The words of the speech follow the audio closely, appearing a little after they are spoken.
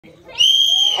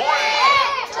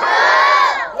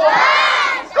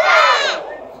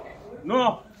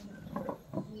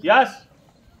Yes.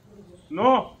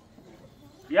 No.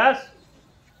 Yes.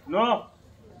 No.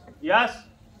 Yes.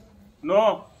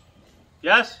 No.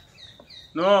 Yes.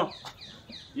 No.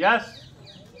 Yes.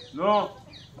 No.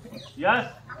 Yes.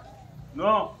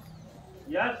 No.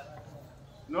 Yes.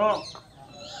 No.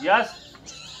 Yes.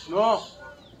 No.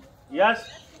 Yes.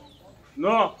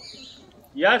 No.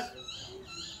 Yes.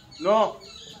 No.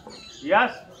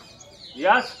 Yes.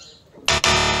 Yes.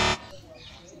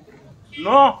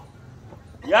 No.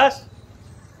 Yes.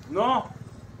 No.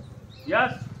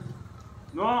 Yes.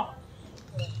 No.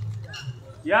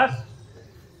 Yes.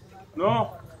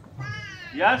 No.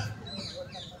 Yes.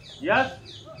 Yes.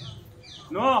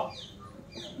 No.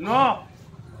 No.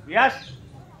 Yes.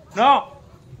 No.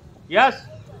 Yes.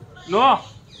 No.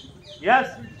 Yes.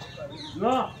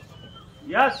 No.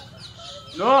 Yes.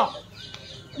 No.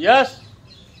 Yes.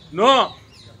 No.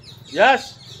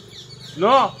 Yes.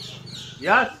 No.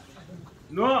 Yes.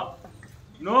 No.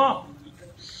 No.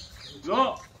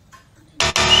 No.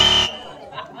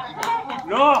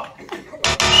 No.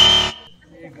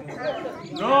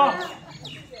 No.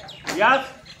 Yes.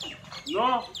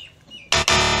 No.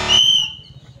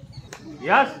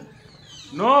 Yes.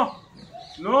 No.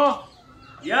 No.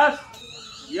 Yes.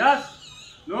 Yes.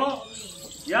 No.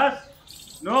 Yes.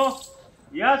 No.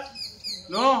 Yes.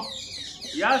 No.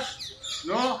 Yes.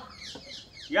 No.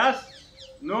 Yes.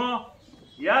 No.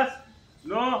 Yes.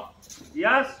 No.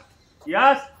 Yes.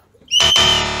 Yes.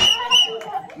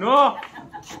 No.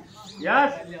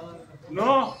 Yes.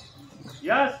 No.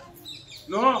 Yes.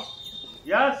 No.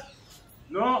 Yes.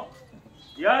 No.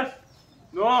 Yes.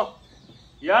 No.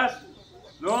 Yes.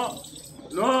 No.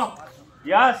 No.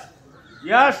 Yes.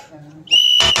 Yes.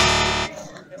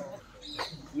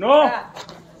 No.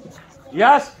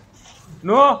 Yes.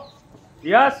 No.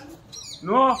 Yes.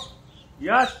 No.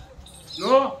 Yes.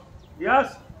 No.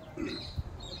 Yes.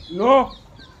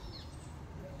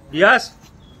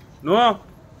 No.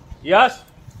 Yes. No. Yes.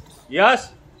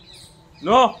 Yes.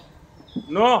 No.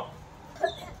 No.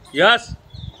 Yes.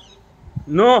 No.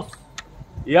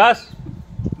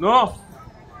 Yes. No.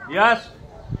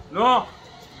 Yes. No.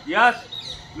 Yes.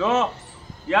 No.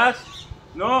 Yes.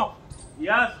 No.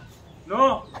 Yes. No.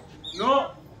 No.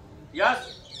 Yes.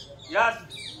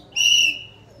 Yes.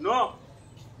 No.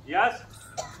 Yes.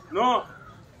 No.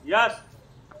 Yes.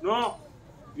 No. Yes.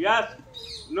 No. Yes.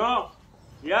 No.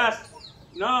 Yes.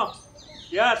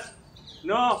 No.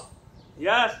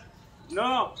 Yes.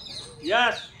 No.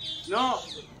 Yes.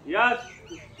 No.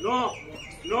 Yes.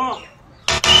 No.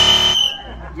 No. Yes.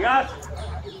 No. Yes.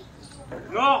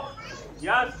 No.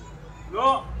 Yes. No. Yes. No. No. Yes. No. Yes.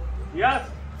 No. Yes.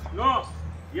 No. Yes. No.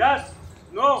 Yes.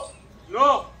 No.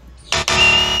 No.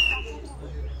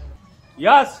 Yes.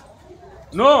 Yes.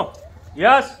 No.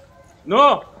 Yes.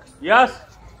 No. Yes.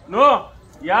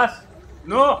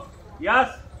 No. Yes.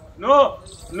 No.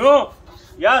 No.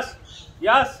 Yes.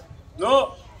 Yes.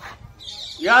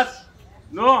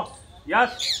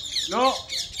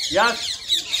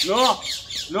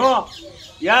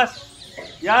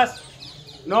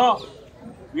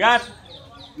 No. Yes.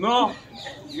 No.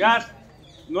 Yes.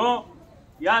 No.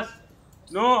 Yes.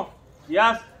 No.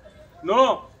 Yes.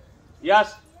 No.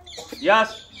 Yes.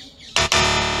 Yes.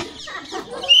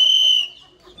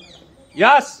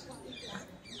 Yes.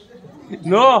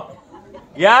 No.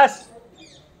 Yes. No. Yes.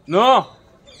 No.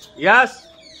 Yes.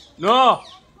 No.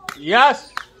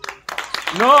 Yes.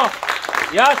 No.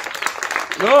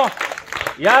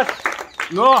 Yes.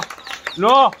 No.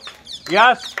 No.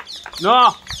 Yes.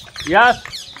 No.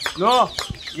 Yes. No.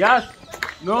 Yes.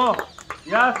 No.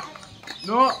 Yes.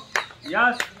 No.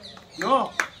 Yes.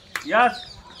 No. Yes.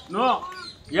 No.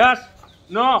 Yes.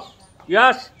 No.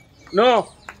 Yes. No.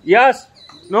 Yes.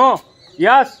 No.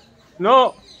 Yes.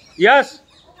 No. Yes.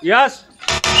 Yes.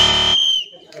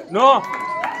 No.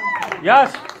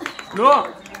 Yes. No.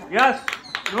 Yes.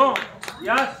 No.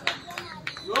 Yes.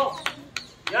 No.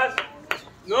 Yes.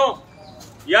 No.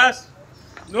 Yes.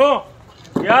 No.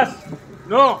 Yes.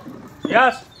 No.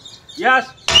 Yes. Yes.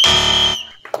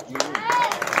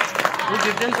 Who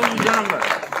did then to you,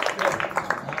 number?